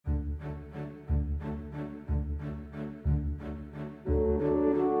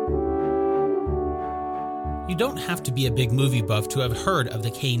You don't have to be a big movie buff to have heard of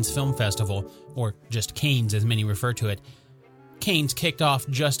the Cannes Film Festival, or just Cannes as many refer to it. Cannes kicked off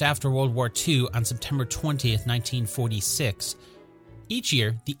just after World War II on September 20th, 1946. Each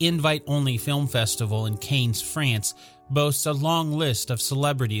year, the invite-only film festival in Cannes, France, boasts a long list of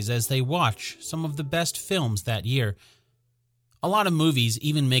celebrities as they watch some of the best films that year. A lot of movies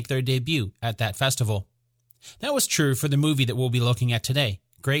even make their debut at that festival. That was true for the movie that we'll be looking at today,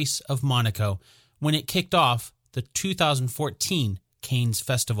 Grace of Monaco, when it kicked off the 2014 Cannes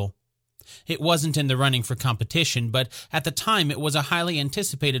Festival. It wasn't in the running for competition, but at the time it was a highly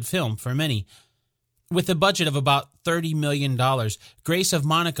anticipated film for many. With a budget of about $30 million, Grace of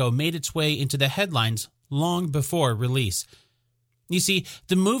Monaco made its way into the headlines long before release. You see,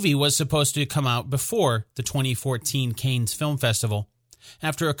 the movie was supposed to come out before the 2014 Cannes Film Festival.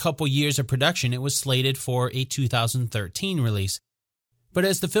 After a couple years of production, it was slated for a 2013 release. But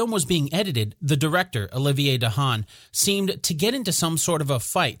as the film was being edited, the director, Olivier Dahan, seemed to get into some sort of a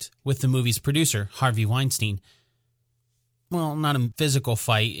fight with the movie's producer, Harvey Weinstein. Well, not a physical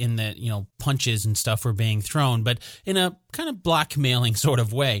fight in that, punches and stuff were being thrown, but in a kind of blackmailing sort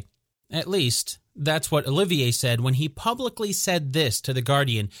of way. At least, that's what Olivier said when he publicly said this to The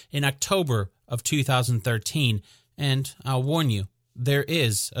Guardian in October of 2013, and I'll warn you, there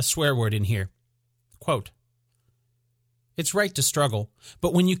is a swear word in here. Quote, "It's right to struggle,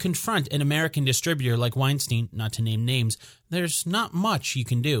 but when you confront an American distributor like Weinstein, not to name names, there's not much you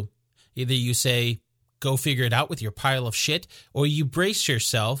can do. Either you say, go figure it out with your pile of shit, or you brace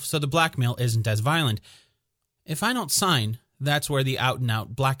yourself so the blackmail isn't as violent. If I don't sign, that's where the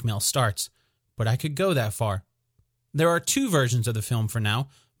out-and-out blackmail starts. But I could go that far. There are two versions of the film for now,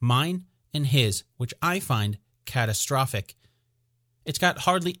 mine and his, which I find catastrophic. It's got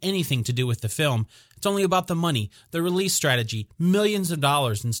hardly anything to do with the film. It's only about the money, the release strategy, millions of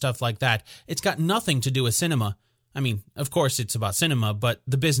dollars and stuff like that. It's got nothing to do with cinema. I mean, of course it's about cinema, but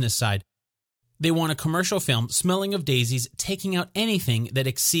the business side. They want a commercial film smelling of daisies, taking out anything that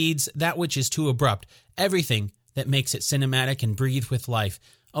exceeds that which is too abrupt, everything that makes it cinematic and breathe with life.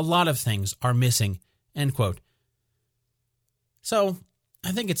 A lot of things are missing." End quote. So,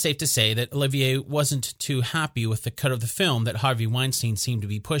 I think it's safe to say that Olivier wasn't too happy with the cut of the film that Harvey Weinstein seemed to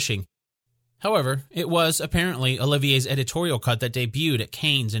be pushing. However, it was apparently Olivier's editorial cut that debuted at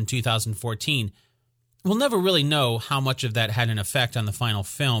Cannes in 2014. We'll never really know how much of that had an effect on the final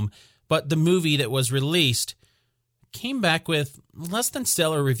film, but the movie that was released came back with less than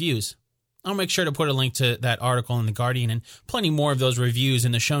stellar reviews. I'll make sure to put a link to that article in The Guardian and plenty more of those reviews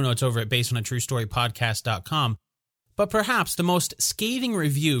in the show notes over at basedonatruestorypodcast.com. But perhaps the most scathing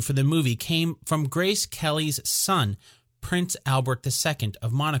review for the movie came from Grace Kelly's son, Prince Albert II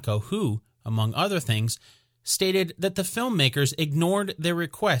of Monaco, who, among other things, stated that the filmmakers ignored their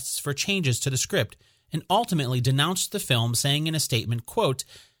requests for changes to the script and ultimately denounced the film, saying in a statement, quote,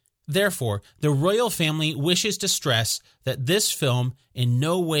 "Therefore, the royal family wishes to stress that this film in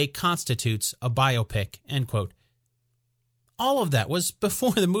no way constitutes a biopic," end quote. All of that was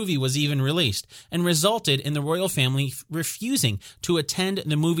before the movie was even released and resulted in the royal family refusing to attend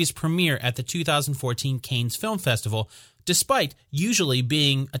the movie's premiere at the 2014 Cannes Film Festival, despite usually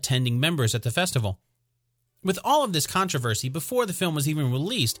being attending members at the festival. With all of this controversy before the film was even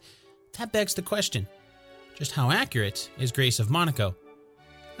released, that begs the question, just how accurate is Grace of Monaco?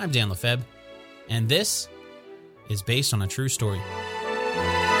 I'm Dan Lefebvre, and this is based on a true story.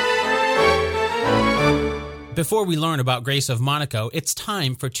 Before we learn about Grace of Monaco, it's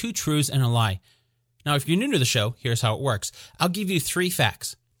time for two truths and a lie. Now, if you're new to the show, here's how it works. I'll give you 3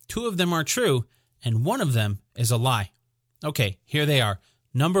 facts. 2 of them are true, and 1 of them is a lie. Okay, here they are.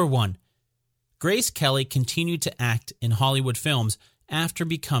 Number 1, Grace Kelly continued to act in Hollywood films after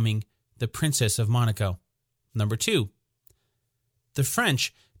becoming the Princess of Monaco. Number 2, the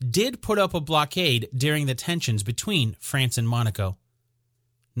French did put up a blockade during the tensions between France and Monaco.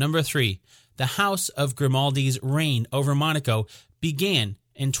 Number 3, the House of Grimaldi's reign over Monaco began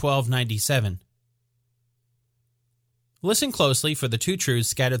in 1297. Listen closely for the 2 truths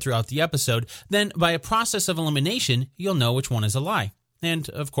scattered throughout the episode, then by a process of elimination, you'll know which one is a lie. And,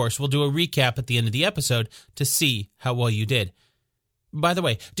 of course, we'll do a recap at the end of the episode to see how well you did. By the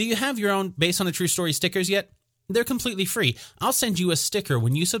way, do you have your own Based on a True Story stickers yet? They're completely free. I'll send you a sticker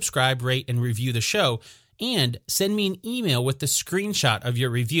when you subscribe, rate, and review the show, and send me an email with the screenshot of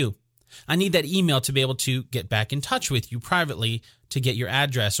your review. I need that email to be able to get back in touch with you privately to get your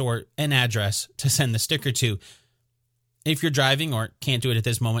address or an address to send the sticker to. If you're driving or can't do it at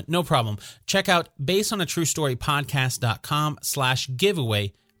this moment, no problem. Check out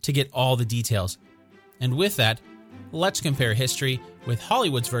basedonatruestorypodcast.com/giveaway to get all the details. And with that, let's compare history with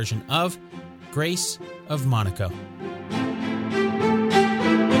Hollywood's version of Grace of Monaco.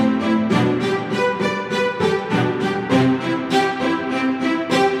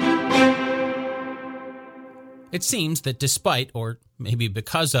 It seems that despite, or maybe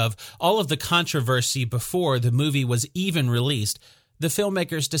because of, all of the controversy before the movie was even released, the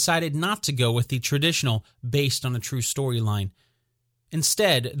filmmakers decided not to go with the traditional, based on a true storyline.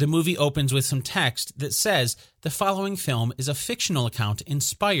 Instead, the movie opens with some text that says the following film is a fictional account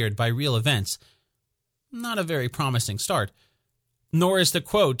inspired by real events. Not a very promising start. Nor is the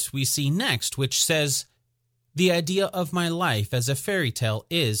quote we see next, which says, "The idea of my life as a fairy tale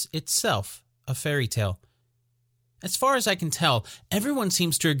is itself a fairy tale." As far as I can tell, everyone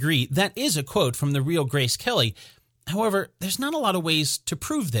seems to agree that is a quote from the real Grace Kelly. However, there's not a lot of ways to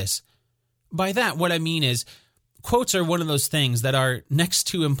prove this. By that, what I mean is, quotes are one of those things that are next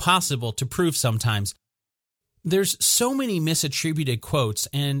to impossible to prove sometimes. There's so many misattributed quotes,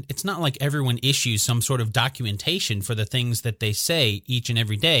 and it's not like everyone issues some sort of documentation for the things that they say each and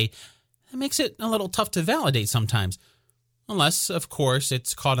every day. It makes it a little tough to validate sometimes. Unless, of course,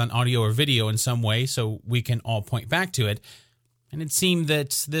 it's caught on audio or video in some way so we can all point back to it. And it seemed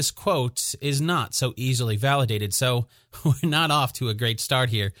that this quote is not so easily validated, so we're not off to a great start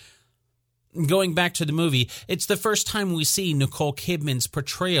here. Going back to the movie, it's the first time we see Nicole Kidman's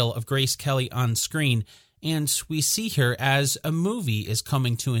portrayal of Grace Kelly on screen, and we see her as a movie is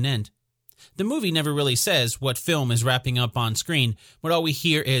coming to an end. The movie never really says what film is wrapping up on screen, but all we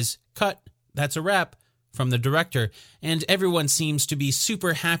hear is, "Cut, that's a wrap," from the director, and everyone seems to be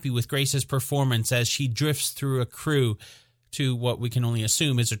super happy with Grace's performance as she drifts through a crew to what we can only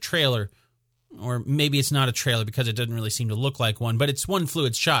assume is a trailer. Or maybe it's not a trailer because it doesn't really seem to look like one, but it's one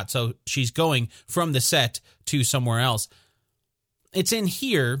fluid shot, so she's going from the set to somewhere else. It's in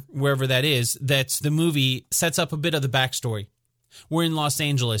here, wherever that is, that the movie sets up a bit of the backstory. We're in Los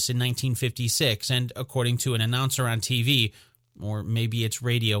Angeles in 1956, and according to an announcer on TV, or maybe it's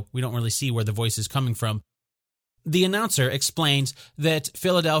radio, we don't really see where the voice is coming from, the announcer explains that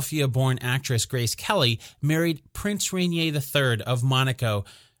Philadelphia-born actress Grace Kelly married Prince Rainier III of Monaco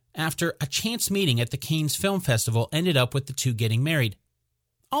after a chance meeting at the Cannes Film Festival ended up with the two getting married.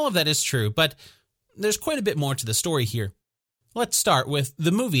 All of that is true, but there's quite a bit more to the story here. Let's start with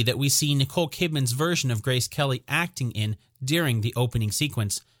the movie that we see Nicole Kidman's version of Grace Kelly acting in during the opening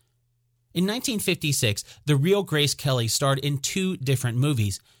sequence. In 1956, the real Grace Kelly starred in two different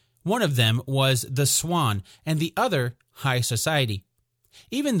movies. One of them was The Swan, and the other, High Society.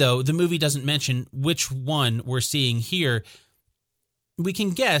 Even though the movie doesn't mention which one we're seeing here, we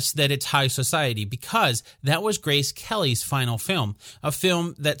can guess that it's High Society because that was Grace Kelly's final film, a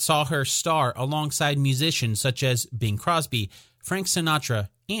film that saw her star alongside musicians such as Bing Crosby, Frank Sinatra,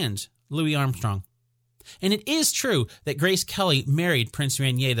 and Louis Armstrong. And it is true that Grace Kelly married Prince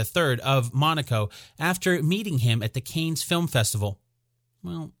Rainier III of Monaco after meeting him at the Cannes Film Festival.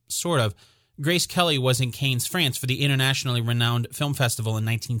 Well, sort of. Grace Kelly was in Cannes, France for the internationally renowned film festival in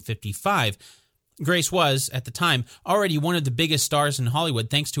 1955. Grace was, at the time, already one of the biggest stars in Hollywood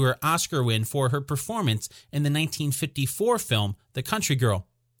thanks to her Oscar win for her performance in the 1954 film The Country Girl.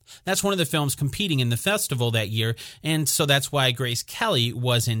 That's one of the films competing in the festival that year, and so that's why Grace Kelly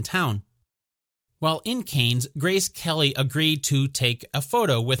was in town. While in Cannes, Grace Kelly agreed to take a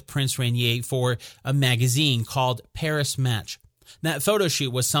photo with Prince Rainier for a magazine called Paris Match. That photo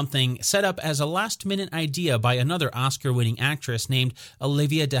shoot was something set up as a last-minute idea by another Oscar-winning actress named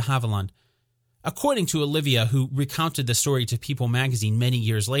Olivia de Havilland. According to Olivia, who recounted the story to People magazine many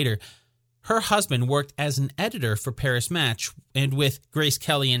years later, her husband worked as an editor for Paris Match, and with Grace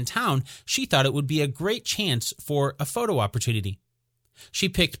Kelly in town, she thought it would be a great chance for a photo opportunity. She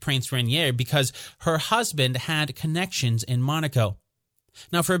picked Prince Rainier because her husband had connections in Monaco.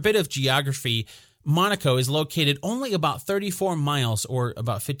 Now, for a bit of geography, Monaco is located only about 34 miles, or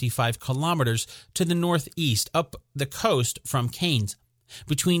about 55 kilometers, to the northeast, up the coast from Cannes.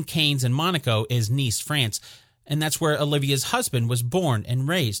 Between Cannes and Monaco is Nice, France, and that's where Olivia's husband was born and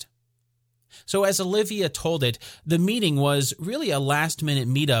raised. So as Olivia told it, the meeting was really a last-minute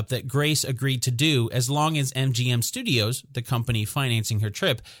meetup that Grace agreed to do as long as MGM Studios, the company financing her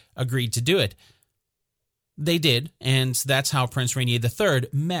trip, agreed to do it. They did, and that's how Prince Rainier III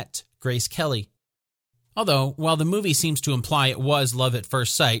met Grace Kelly. Although, while the movie seems to imply it was love at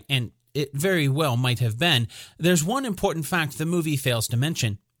first sight, and it very well might have been, there's one important fact the movie fails to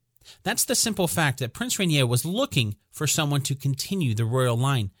mention. That's the simple fact that Prince Rainier was looking for someone to continue the royal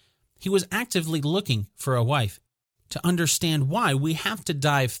line. He was actively looking for a wife. To understand why, we have to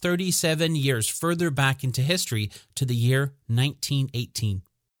dive 37 years further back into history to the year 1918.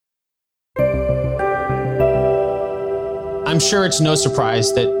 I'm sure it's no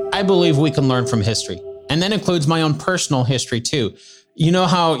surprise that I believe we can learn from history. And that includes my own personal history too. You know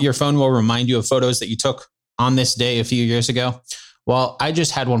how your phone will remind you of photos that you took on this day a few years ago? Well, I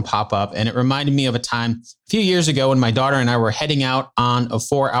just had one pop up and it reminded me of a time a few years ago when my daughter and I were heading out on a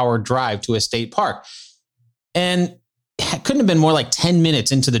 4-hour drive to a state park. And it couldn't have been more like 10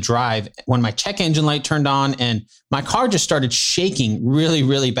 minutes into the drive when my check engine light turned on and my car just started shaking really,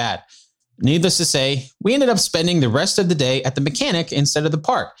 really bad. Needless to say, we ended up spending the rest of the day at the mechanic instead of the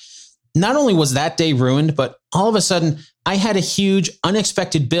park. Not only was that day ruined, but all of a sudden I had a huge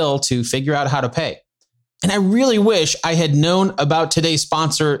unexpected bill to figure out how to pay. And I really wish I had known about today's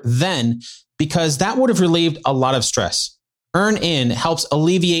sponsor then, because that would have relieved a lot of stress. EarnIn helps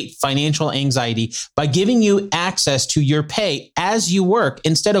alleviate financial anxiety by giving you access to your pay as you work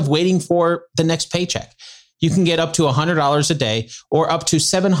instead of waiting for the next paycheck. You can get up to $100 a day or up to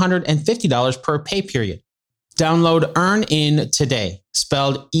 $750 per pay period. Download EarnIn today,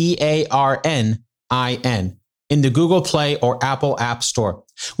 spelled EARNIN, in the Google Play or Apple App Store.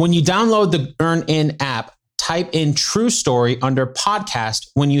 When you download the EarnIn app, type in True Story under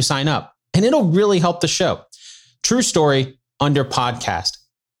podcast when you sign up, and it'll really help the show. True Story under podcast.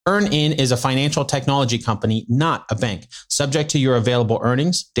 EarnIn is a financial technology company, not a bank. Subject to your available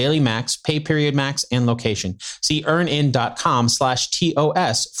earnings, daily max, pay period max, and location. See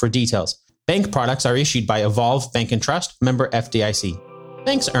earnin.com/TOS for details. Bank products are issued by Evolve Bank and Trust, member FDIC.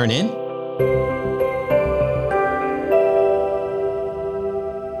 Thanks, EarnIn.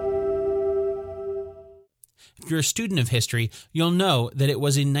 If you're a student of history, you'll know that it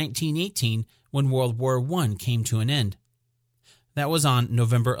was in 1918 when World War I came to an end. That was on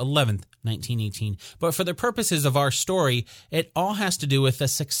November 11th, 1918. But for the purposes of our story, it all has to do with the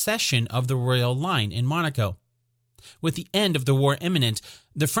succession of the royal line in Monaco. With the end of the war imminent,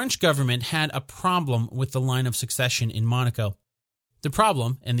 the French government had a problem with the line of succession in Monaco. The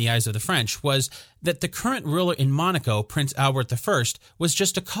problem, in the eyes of the French, was that the current ruler in Monaco, Prince Albert I, was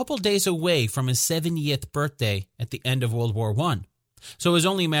just a couple days away from his 70th birthday at the end of World War I. So it was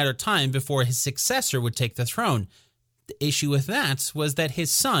only a matter of time before his successor would take the throne. The issue with that was that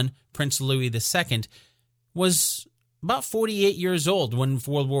his son, Prince Louis II, was about 48 years old when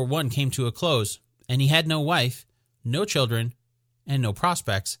World War I came to a close, and he had no wife, no children, and no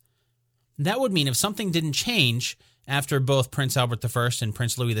prospects. That would mean if something didn't change after both Prince Albert I and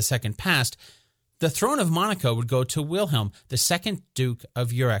Prince Louis II passed, the throne of Monaco would go to Wilhelm, the second Duke of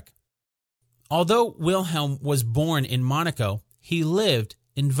Urach. Although Wilhelm was born in Monaco, he lived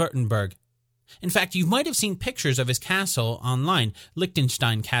in Württemberg. In fact, you might have seen pictures of his castle online,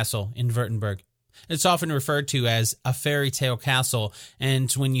 Liechtenstein Castle in Württemberg. It's often referred to as a fairy tale castle, and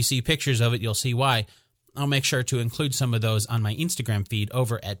when you see pictures of it, you'll see why. I'll make sure to include some of those on my Instagram feed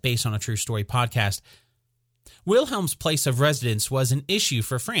over at Based on a True Story podcast. Wilhelm's place of residence was an issue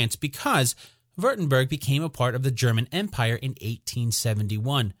for France because Württemberg became a part of the German Empire in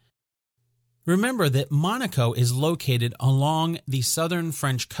 1871. Remember that Monaco is located along the southern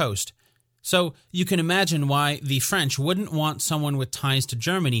French coast, so you can imagine why the French wouldn't want someone with ties to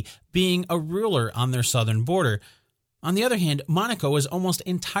Germany being a ruler on their southern border. On the other hand, Monaco is almost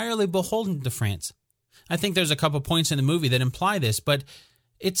entirely beholden to France. I think there's a couple points in the movie that imply this, but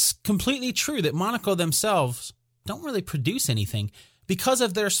it's completely true that Monaco themselves don't really produce anything. Because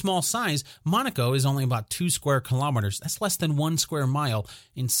of their small size, Monaco is only about 2 square kilometers. That's less than 1 square mile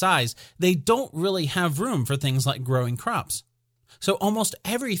in size. They don't really have room for things like growing crops. So almost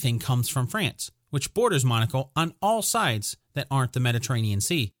everything comes from France, which borders Monaco on all sides that aren't the Mediterranean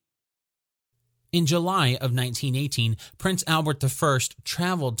Sea. In July of 1918, Prince Albert I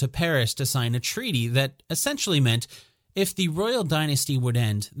traveled to Paris to sign a treaty that essentially meant if the royal dynasty would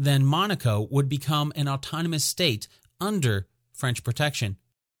end, then Monaco would become an autonomous state under French protection.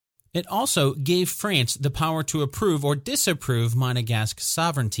 It also gave France the power to approve or disapprove Monegasque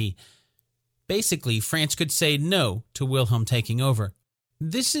sovereignty. Basically, France could say no to Wilhelm taking over.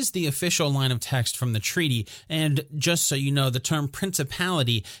 This is the official line of text from the treaty, and just so you know, the term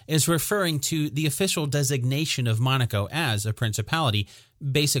principality is referring to the official designation of Monaco as a principality,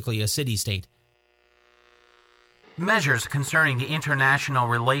 basically a city-state. Measures concerning the international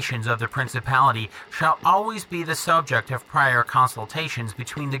relations of the Principality shall always be the subject of prior consultations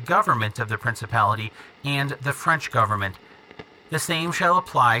between the government of the Principality and the French government. The same shall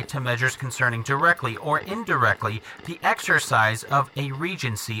apply to measures concerning directly or indirectly the exercise of a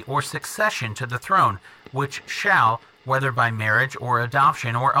regency or succession to the throne, which shall, whether by marriage or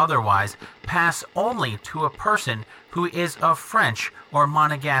adoption or otherwise, pass only to a person who is of French or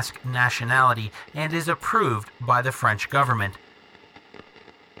Monegasque nationality and is approved by the French government.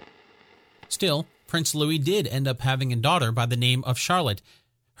 Still, Prince Louis did end up having a daughter by the name of Charlotte.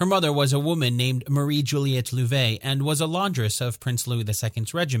 Her mother was a woman named Marie Juliette Louvet and was a laundress of Prince Louis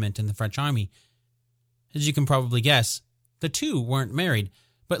II's regiment in the French army. As you can probably guess, the two weren't married,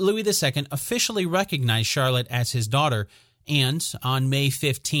 but Louis II officially recognized Charlotte as his daughter, and on May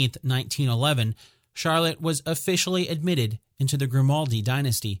 15, 1911, Charlotte was officially admitted into the Grimaldi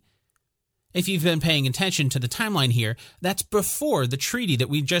dynasty. If you've been paying attention to the timeline here, that's before the treaty that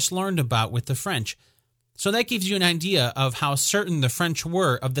we just learned about with the French. So that gives you an idea of how certain the French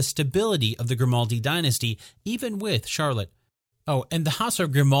were of the stability of the Grimaldi dynasty, even with Charlotte. Oh, and the House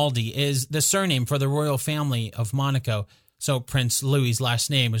of Grimaldi is the surname for the royal family of Monaco, so Prince Louis's last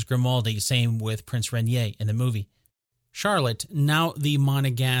name is Grimaldi, same with Prince Rainier in the movie. Charlotte, now the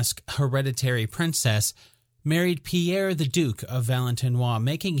Monegasque hereditary princess, married Pierre the Duke of Valentinois,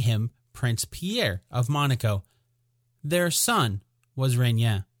 making him Prince Pierre of Monaco. Their son was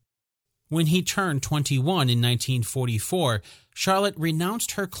Rainier. When he turned 21 in 1944, Charlotte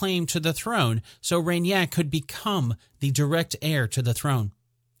renounced her claim to the throne so Rainier could become the direct heir to the throne.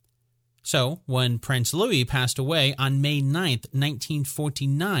 So, when Prince Louis passed away on May 9,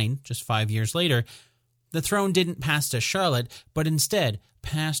 1949, just 5 years later, the throne didn't pass to Charlotte, but instead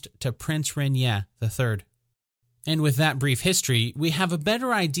passed to Prince Rainier III. And with that brief history, we have a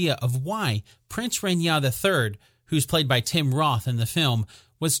better idea of why Prince Rainier III, who's played by Tim Roth in the film,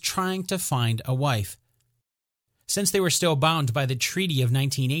 was trying to find a wife. Since they were still bound by the Treaty of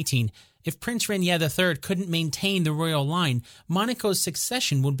 1918, if Prince Rainier III couldn't maintain the royal line, Monaco's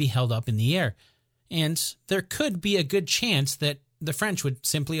succession would be held up in the air. And there could be a good chance that the French would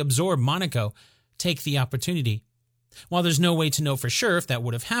simply absorb Monaco, take the opportunity. While there's no way to know for sure if that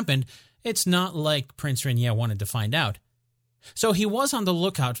would have happened, it's not like Prince Rainier wanted to find out. So he was on the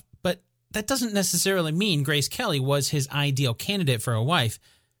lookout, but that doesn't necessarily mean Grace Kelly was his ideal candidate for a wife.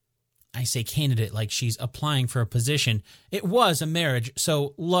 I say candidate like she's applying for a position. It was a marriage,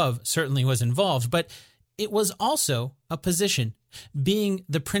 so love certainly was involved, but it was also a position. Being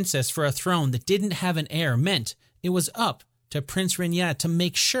the princess for a throne that didn't have an heir meant it was up to Prince Rainier to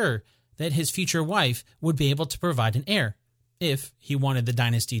make sure that his future wife would be able to provide an heir, if he wanted the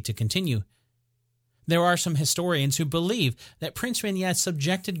dynasty to continue. There are some historians who believe that Prince Rainier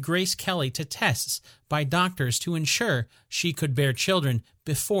subjected Grace Kelly to tests by doctors to ensure she could bear children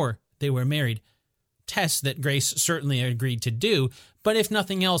before they were married. Tests that Grace certainly agreed to do, but if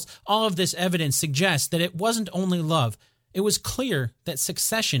nothing else, all of this evidence suggests that it wasn't only love. It was clear that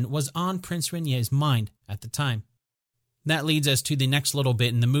succession was on Prince Rainier's mind at the time. That leads us to the next little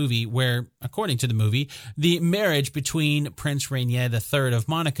bit in the movie where, according to the movie, the marriage between Prince Rainier III of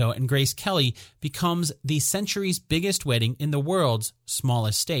Monaco and Grace Kelly becomes the century's biggest wedding in the world's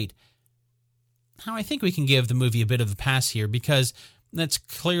smallest state. Now, I think we can give the movie a bit of a pass here because that's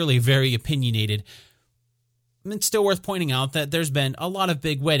clearly very opinionated. It's still worth pointing out that there's been a lot of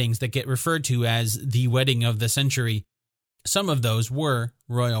big weddings that get referred to as the wedding of the century. Some of those were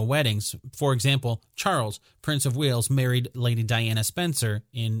royal weddings. For example, Charles, Prince of Wales, married Lady Diana Spencer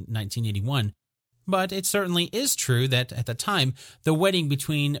in 1981. But it certainly is true that at the time, the wedding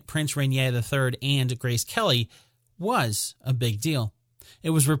between Prince Rainier III and Grace Kelly was a big deal.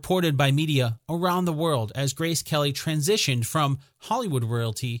 It was reported by media around the world as Grace Kelly transitioned from Hollywood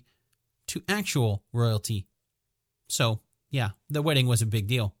royalty to actual royalty. So, yeah, the wedding was a big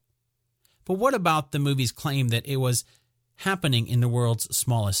deal. But what about the movie's claim that it was happening in the world's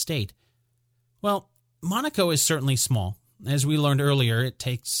smallest state? Well, Monaco is certainly small. As we learned earlier, it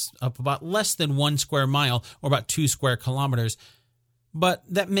takes up about less than 1 square mile, or about 2 square kilometers. But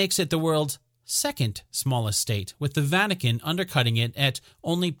that makes it the world's second smallest state, with the Vatican undercutting it at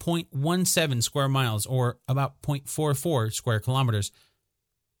only 0.17 square miles, or about 0.44 square kilometers.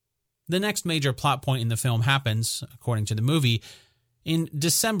 The next major plot point in the film happens, according to the movie, in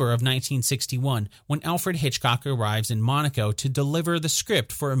December of 1961, when Alfred Hitchcock arrives in Monaco to deliver the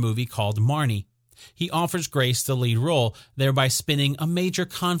script for a movie called Marnie. He offers Grace the lead role, thereby spinning a major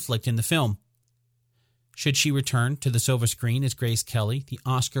conflict in the film. Should she return to the silver screen as Grace Kelly, the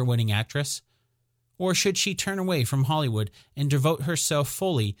Oscar-winning actress? Or should she turn away from Hollywood and devote herself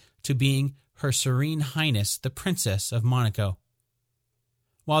fully to being Her Serene Highness, the Princess of Monaco?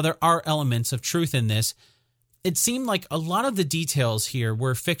 While there are elements of truth in this, it seemed like a lot of the details here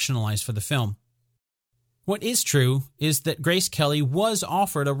were fictionalized for the film. What is true is that Grace Kelly was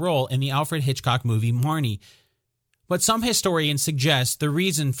offered a role in the Alfred Hitchcock movie Marnie, but some historians suggest the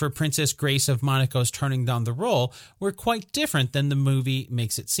reason for Princess Grace of Monaco's turning down the role were quite different than the movie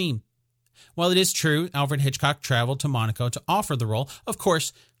makes it seem. While it is true Alfred Hitchcock traveled to Monaco to offer the role, of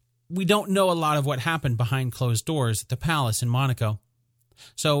course, we don't know a lot of what happened behind closed doors at the palace in Monaco.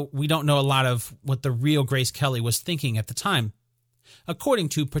 So we don't know a lot of what the real Grace Kelly was thinking at the time. According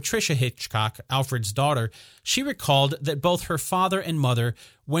to Patricia Hitchcock, Alfred's daughter, she recalled that both her father and mother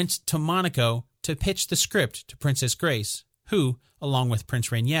went to Monaco to pitch the script to Princess Grace, who, along with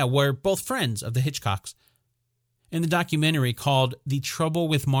Prince Rainier, were both friends of the Hitchcocks. In the documentary called The Trouble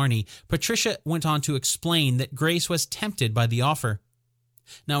with Marnie, Patricia went on to explain that Grace was tempted by the offer.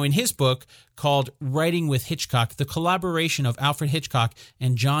 Now, in his book called Writing with Hitchcock, the collaboration of Alfred Hitchcock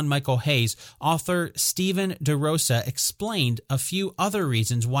and John Michael Hayes, author Stephen DeRosa explained a few other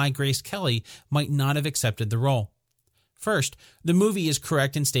reasons why Grace Kelly might not have accepted the role. First, the movie is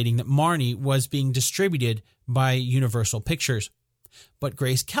correct in stating that Marnie was being distributed by Universal Pictures. But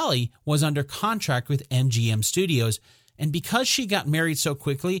Grace Kelly was under contract with MGM Studios, and because she got married so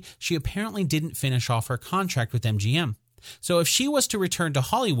quickly, she apparently didn't finish off her contract with MGM. So if she was to return to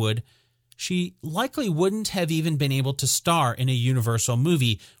Hollywood, she likely wouldn't have even been able to star in a Universal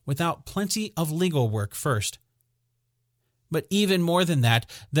movie without plenty of legal work first. But even more than that,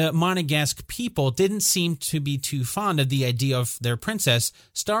 the Monegasque people didn't seem to be too fond of the idea of their princess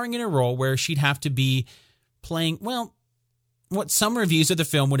starring in a role where she'd have to be playing, well, what some reviews of the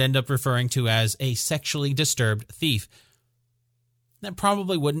film would end up referring to as a sexually disturbed thief. That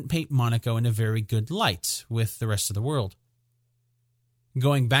probably wouldn't paint Monaco in a very good light with the rest of the world.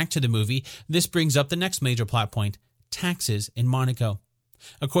 Going back to the movie, this brings up the next major plot point: taxes in Monaco.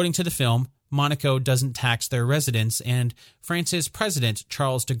 According to the film, Monaco doesn't tax their residents, and France's president,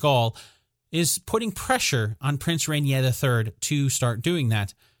 Charles de Gaulle, is putting pressure on Prince Rainier III to start doing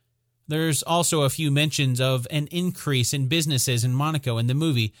that. There's also a few mentions of an increase in businesses in Monaco in the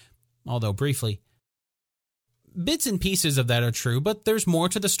movie, although briefly. Bits and pieces of that are true, but there's more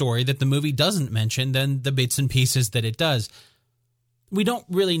to the story that the movie doesn't mention than the bits and pieces that it does. We don't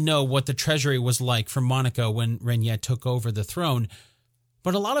really know what the treasury was like for Monaco when Rainier took over the throne,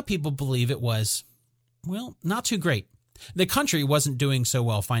 but a lot of people believe it was, well, not too great. The country wasn't doing so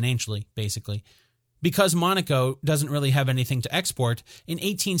well financially, basically. Because Monaco doesn't really have anything to export, in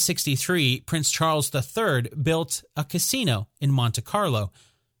 1863, Prince Charles III built a casino in Monte Carlo.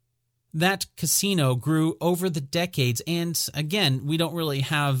 That casino grew over the decades, and again, we don't really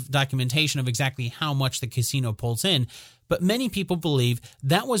have documentation of exactly how much the casino pulls in, but many people believe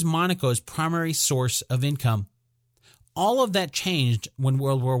that was Monaco's primary source of income. All of that changed when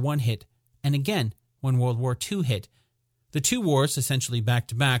World War I hit, and again, when World War II hit. The two wars, essentially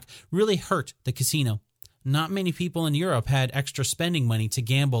back-to-back, really hurt the casino. Not many people in Europe had extra spending money to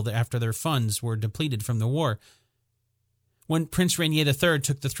gamble after their funds were depleted from the war. When Prince Rainier III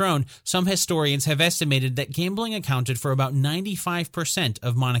took the throne, some historians have estimated that gambling accounted for about 95%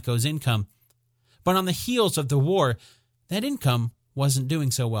 of Monaco's income. But on the heels of the war, that income wasn't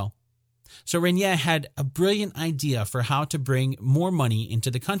doing so well. So Rainier had a brilliant idea for how to bring more money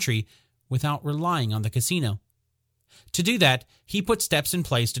into the country without relying on the casino. To do that, he put steps in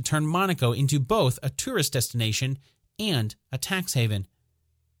place to turn Monaco into both a tourist destination and a tax haven,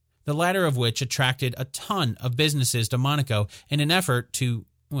 the latter of which attracted a ton of businesses to Monaco in an effort to,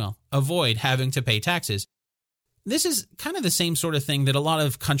 well, avoid having to pay taxes. This is kind of the same sort of thing that a lot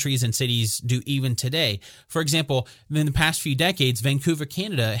of countries and cities do even today. For example, in the past few decades, Vancouver,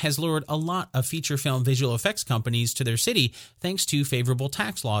 Canada has lured a lot of feature film visual effects companies to their city thanks to favorable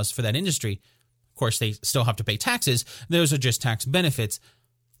tax laws for that industry. Of course, they still have to pay taxes. Those are just tax benefits.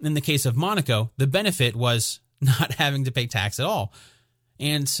 In the case of Monaco, the benefit was not having to pay tax at all.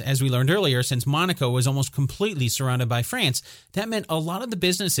 And as we learned earlier, since Monaco was almost completely surrounded by France, that meant a lot of the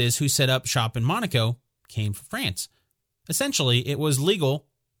businesses who set up shop in Monaco came from France. Essentially, it was legal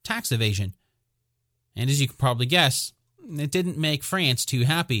tax evasion. And as you can probably guess, it didn't make France too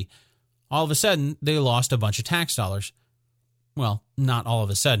happy. All of a sudden, they lost a bunch of tax dollars. Well, not all of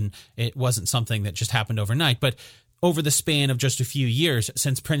a sudden. It wasn't something that just happened overnight, but over the span of just a few years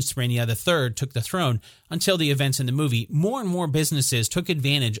since Prince Rainier III took the throne until the events in the movie, more and more businesses took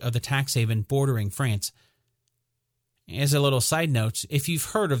advantage of the tax haven bordering France. As a little side note, if you've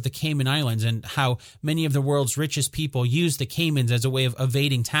heard of the Cayman Islands and how many of the world's richest people use the Caymans as a way of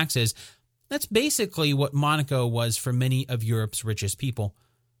evading taxes, that's basically what Monaco was for many of Europe's richest people.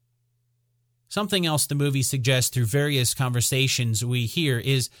 Something else the movie suggests through various conversations we hear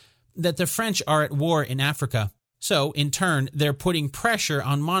is that the French are at war in Africa. So, in turn, they're putting pressure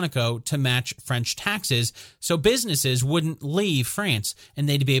on Monaco to match French taxes so businesses wouldn't leave France and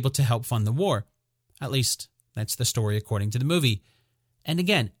they'd be able to help fund the war. At least, that's the story according to the movie. And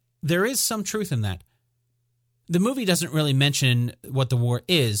again, there is some truth in that. The movie doesn't really mention what the war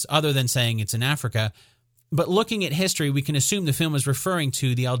is, other than saying it's in Africa. But looking at history, we can assume the film is referring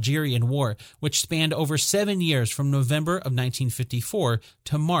to the Algerian War, which spanned over 7 years from November of 1954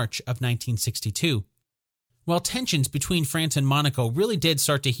 to March of 1962. While tensions between France and Monaco really did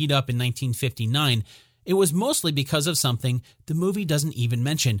start to heat up in 1959, it was mostly because of something the movie doesn't even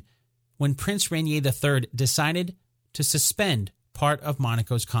mention, when Prince Rainier III decided to suspend part of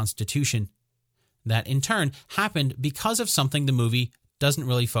Monaco's constitution. That, in turn, happened because of something the movie doesn't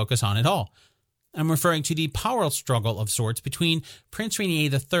really focus on at all. I'm referring to the power struggle of sorts between Prince Rainier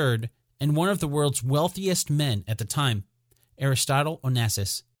III and one of the world's wealthiest men at the time, Aristotle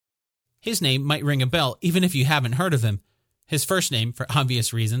Onassis. His name might ring a bell even if you haven't heard of him. His first name, for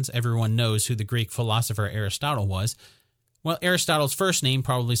obvious reasons, everyone knows who the Greek philosopher Aristotle was. Well, Aristotle's first name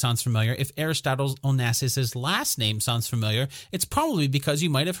probably sounds familiar. If Aristotle Onassis' last name sounds familiar, it's probably because you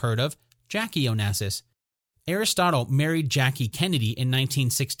might have heard of Jackie Onassis. Aristotle married Jackie Kennedy in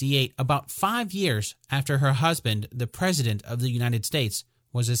 1968, about 5 years after her husband, the President of the United States,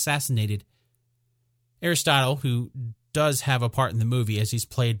 was assassinated. Aristotle, who does have a part in the movie as he's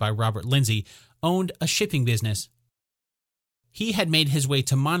played by Robert Lindsay, owned a shipping business. He had made his way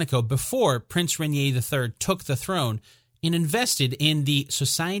to Monaco before Prince Rainier III took the throne and invested in the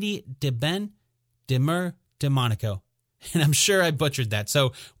Société des Bains de Mer de Monaco. And I'm sure I butchered that,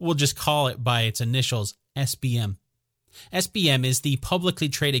 so we'll just call it by its initials, SBM. SBM is the publicly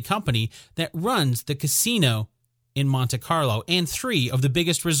traded company that runs the casino in Monte Carlo and 3 of the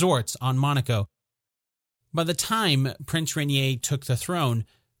biggest resorts on Monaco. By the time Prince Rainier took the throne,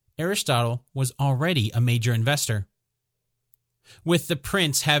 Aristotle was already a major investor. With the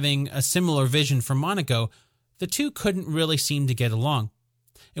prince having a similar vision for Monaco, the two couldn't really seem to get along.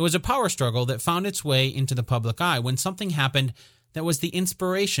 It was a power struggle that found its way into the public eye when something happened that was the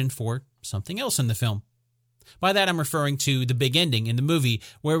inspiration for something else in the film. By that, I'm referring to the big ending in the movie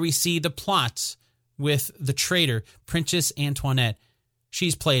where we see the plots with the traitor, Princess Antoinette.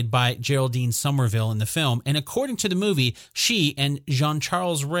 She's played by Geraldine Somerville in the film, and according to the movie, she and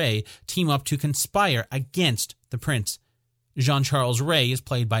Jean-Charles Ray team up to conspire against the prince. Jean-Charles Ray is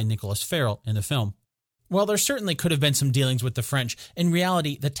played by Nicholas Farrell in the film. While there certainly could have been some dealings with the French, in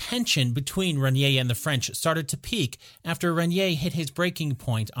reality, the tension between Rainier and the French started to peak after Rainier hit his breaking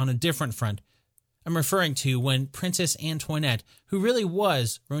point on a different front. I'm referring to when Princess Antoinette, who really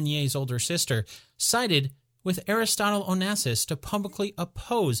was Rainier's older sister, sided with Aristotle Onassis to publicly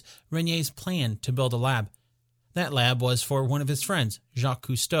oppose Rainier's plan to build a lab. That lab was for one of his friends, Jacques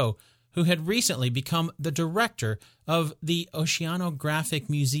Cousteau, who had recently become the director of the Oceanographic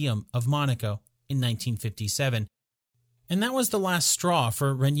Museum of Monaco in 1957. And that was the last straw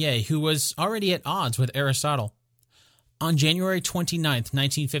for Rainier, who was already at odds with Aristotle. On January 29,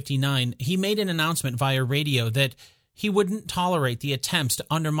 1959, he made an announcement via radio that he wouldn't tolerate the attempts to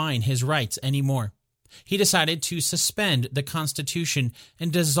undermine his rights anymore. He decided to suspend the Constitution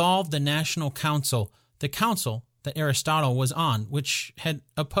and dissolve the National Council, the council that Aristotle was on, which had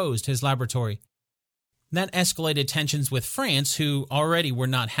opposed his laboratory. That escalated tensions with France, who already were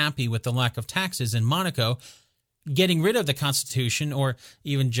not happy with the lack of taxes in Monaco. Getting rid of the Constitution, or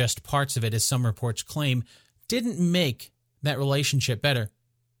even just parts of it as some reports claim, didn't make that relationship better.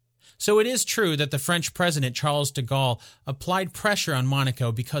 So it is true that the French president, Charles de Gaulle, applied pressure on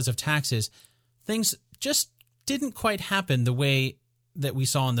Monaco because of taxes. Things just didn't quite happen the way that we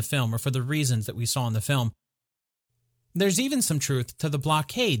saw in the film, or for the reasons that we saw in the film. There's even some truth to the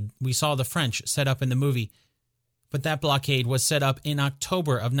blockade we saw the French set up in the movie. But that blockade was set up in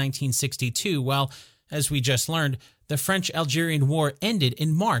October of 1962, while, as we just learned, the French-Algerian War ended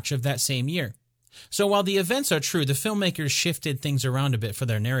in March of that same year. So while the events are true, the filmmakers shifted things around a bit for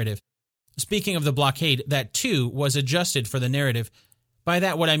their narrative. Speaking of the blockade, that too was adjusted for the narrative. By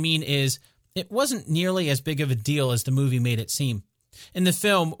that, what I mean is, it wasn't nearly as big of a deal as the movie made it seem. In the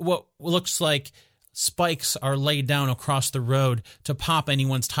film, what looks like spikes are laid down across the road to pop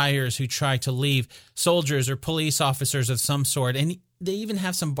anyone's tires who try to leave, soldiers or police officers of some sort, and they even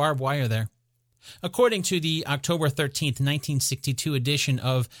have some barbed wire there. According to the October 13th, 1962 edition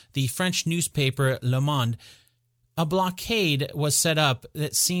of the French newspaper Le Monde, a blockade was set up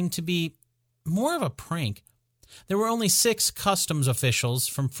that seemed to be more of a prank. There were only 6 customs officials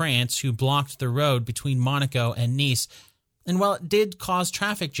from France who blocked the road between Monaco and Nice, and while it did cause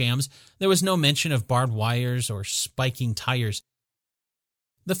traffic jams, there was no mention of barbed wires or spiking tires.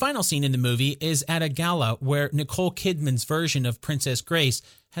 The final scene in the movie is at a gala where Nicole Kidman's version of Princess Grace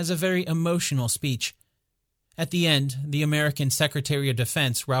has a very emotional speech. At the end, the American Secretary of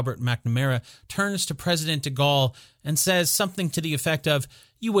Defense, Robert McNamara, turns to President de Gaulle and says something to the effect of,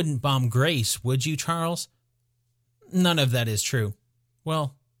 "You wouldn't bomb Grace, would you, Charles?" None of that is true.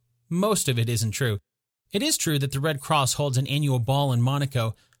 Well, most of it isn't true. It is true that the Red Cross holds an annual ball in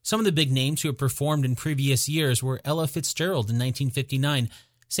Monaco. Some of the big names who have performed in previous years were Ella Fitzgerald in 1959,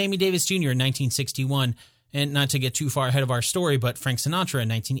 Sammy Davis Jr. in 1961, and not to get too far ahead of our story, but Frank Sinatra in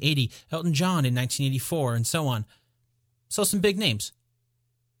 1980, Elton John in 1984, and so on. So some big names.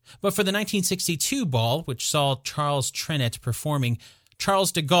 But for the 1962 ball, which saw Charles Trenet performing,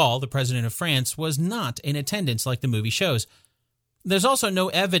 Charles de Gaulle, the president of France, was not in attendance like the movie shows. There's also no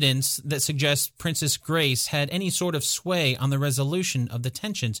evidence that suggests Princess Grace had any sort of sway on the resolution of the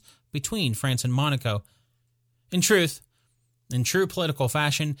tensions between France and Monaco. In truth, in true political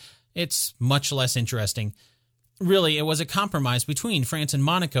fashion, it's much less interesting. Really, it was a compromise between France and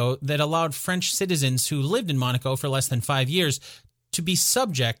Monaco that allowed French citizens who lived in Monaco for less than 5 years to be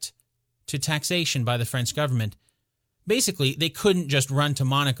subject to taxation by the French government. Basically, they couldn't just run to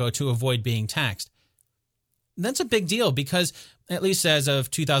Monaco to avoid being taxed. That's a big deal because, at least as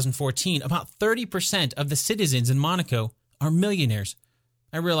of 2014, about 30% of the citizens in Monaco are millionaires.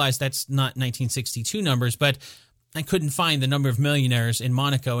 I realize that's not 1962 numbers, but I couldn't find the number of millionaires in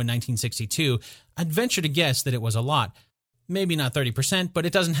Monaco in 1962. I'd venture to guess that it was a lot. Maybe not 30%, but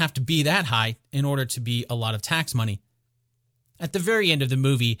it doesn't have to be that high in order to be a lot of tax money. At the very end of the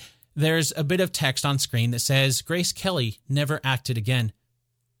movie, there's a bit of text on screen that says Grace Kelly never acted again.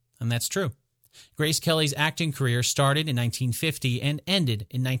 And that's true. Grace Kelly's acting career started in 1950 and ended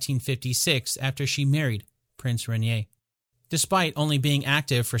in 1956 after she married Prince Rainier. Despite only being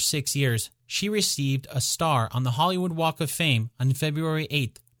active for 6 years, she received a star on the Hollywood Walk of Fame on February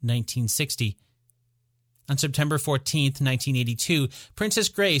 8, 1960. On September 14, 1982, Princess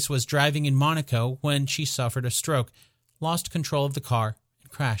Grace was driving in Monaco when she suffered a stroke, lost control of the car,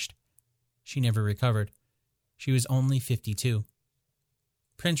 and crashed. She never recovered. She was only 52.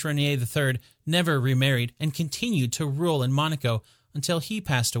 Prince Rainier III never remarried and continued to rule in Monaco until he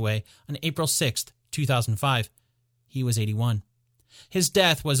passed away on April 6, 2005. He was 81. His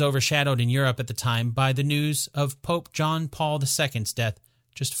death was overshadowed in Europe at the time by the news of Pope John Paul II's death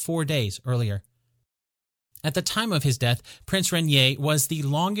just 4 days earlier. At the time of his death, Prince Rainier was the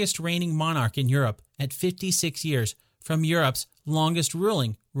longest reigning monarch in Europe at 56 years from Europe's longest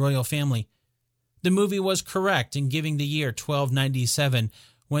ruling royal family. The movie was correct in giving the year 1297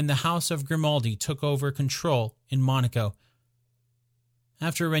 when the House of Grimaldi took over control in Monaco.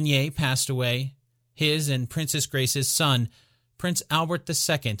 After Rainier passed away, his and Princess Grace's son, Prince Albert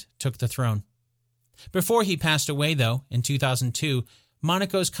II, took the throne. Before he passed away, though, in 2002,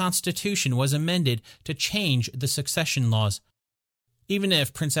 Monaco's constitution was amended to change the succession laws. Even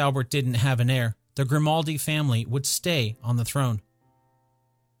if Prince Albert didn't have an heir, the Grimaldi family would stay on the throne.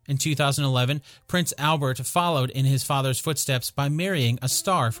 In 2011, Prince Albert followed in his father's footsteps by marrying a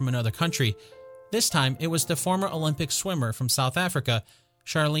star from another country. This time, it was the former Olympic swimmer from South Africa,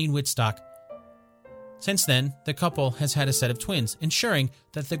 Charlene Wittstock. Since then, the couple has had a set of twins, ensuring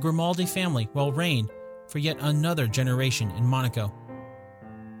that the Grimaldi family will reign for yet another generation in Monaco.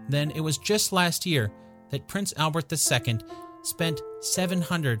 Then it was just last year that Prince Albert II spent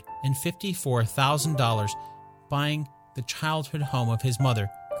 $754,000 buying the childhood home of his mother,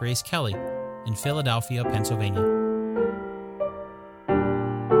 Grace Kelly, in Philadelphia, Pennsylvania.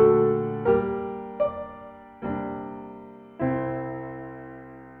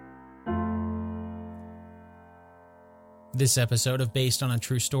 This episode of Based on a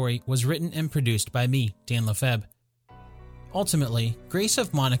True Story was written and produced by me, Dan Lefebvre. Ultimately, Grace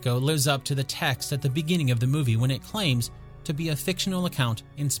of Monaco lives up to the text at the beginning of the movie when it claims to be a fictional account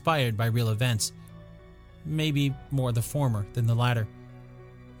inspired by real events. Maybe more the former than the latter.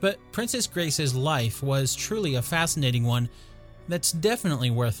 But Princess Grace's life was truly a fascinating one that's definitely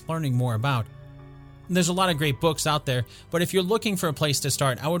worth learning more about. There's a lot of great books out there, but if you're looking for a place to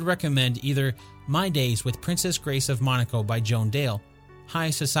start, I would recommend either My Days with Princess Grace of Monaco by Joan Dale,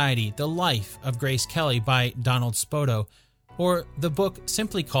 High Society, The Life of Grace Kelly by Donald Spoto, or the book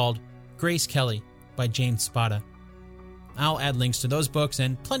simply called Grace Kelly by James Spada. I'll add links to those books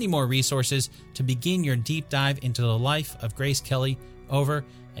and plenty more resources to begin your deep dive into the life of Grace Kelly over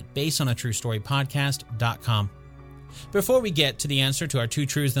at basedonatruestorypodcast.com. Before we get to the answer to our Two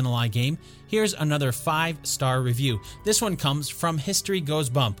Truths and a Lie game, here's another 5-star review. This one comes from History Goes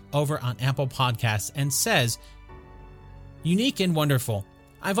Bump over on Apple Podcasts and says, "Unique and wonderful.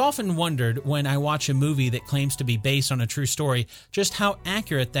 I've often wondered when I watch a movie that claims to be based on a true story just how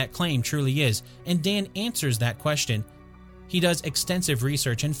accurate that claim truly is, and Dan answers that question. He does extensive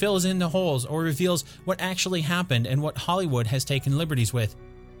research and fills in the holes or reveals what actually happened and what Hollywood has taken liberties with.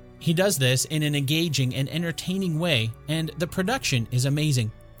 He does this in an engaging and entertaining way, and the production is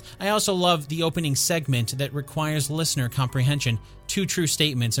amazing. I also love the opening segment that requires listener comprehension. 2 true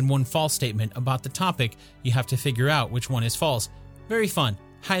statements and 1 false statement about the topic. You have to figure out which one is false. Very fun.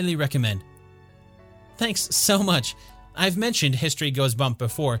 Highly recommend. Thanks so much. I've mentioned History Goes Bump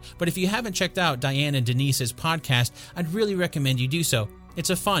before, but if you haven't checked out Diane and Denise's podcast, I'd really recommend you do so. It's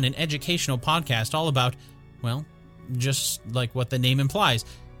a fun and educational podcast all about, well, just like what the name implies,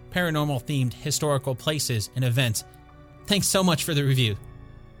 paranormal-themed historical places and events. Thanks so much for the review.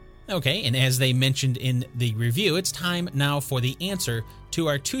 Okay, and as they mentioned in the review, it's time now for the answer to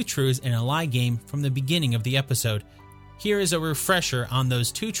our 2 truths and a lie game from the beginning of the episode. Here is a refresher on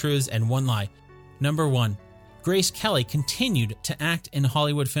those 2 truths and 1 lie. Number 1. Grace Kelly continued to act in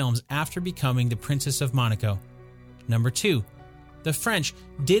Hollywood films after becoming the Princess of Monaco. Number 2. The French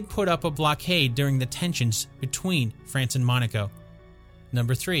did put up a blockade during the tensions between France and Monaco.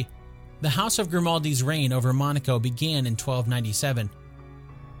 Number 3. The House of Grimaldi's reign over Monaco began in 1297.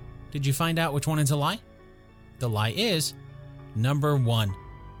 Did you find out which one is a lie? The lie is number 1.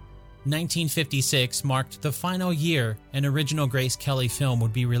 1956 marked the final year an original Grace Kelly film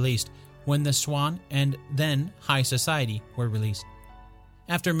would be released, when The Swan and then High Society were released.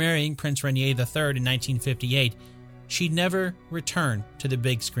 After marrying Prince Rainier III in 1958, she never returned to the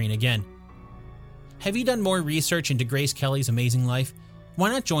big screen again. Have you done more research into Grace Kelly's amazing life? Why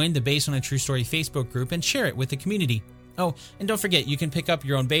not join the Based on a True Story Facebook group and share it with the community? Oh, and don't forget, you can pick up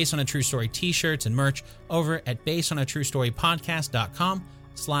your own Based on a True Story t-shirts and merch over at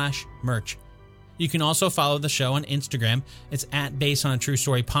basedonatruestorypodcast.com/merch. You can also follow the show on Instagram. It's at Based on a True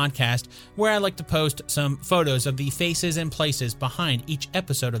Story Podcast, where I like to post some photos of the faces and places behind each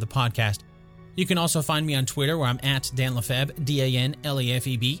episode of the podcast. You can also find me on Twitter, where I'm at Dan Lefebvre,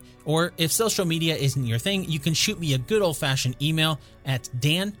 DanLefeb, or if social media isn't your thing, you can shoot me a good old-fashioned email at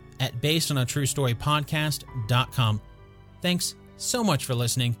dan@basedonatruestorypodcast.com. Thanks so much for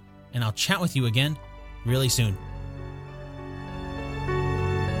listening, and I'll chat with you again really soon.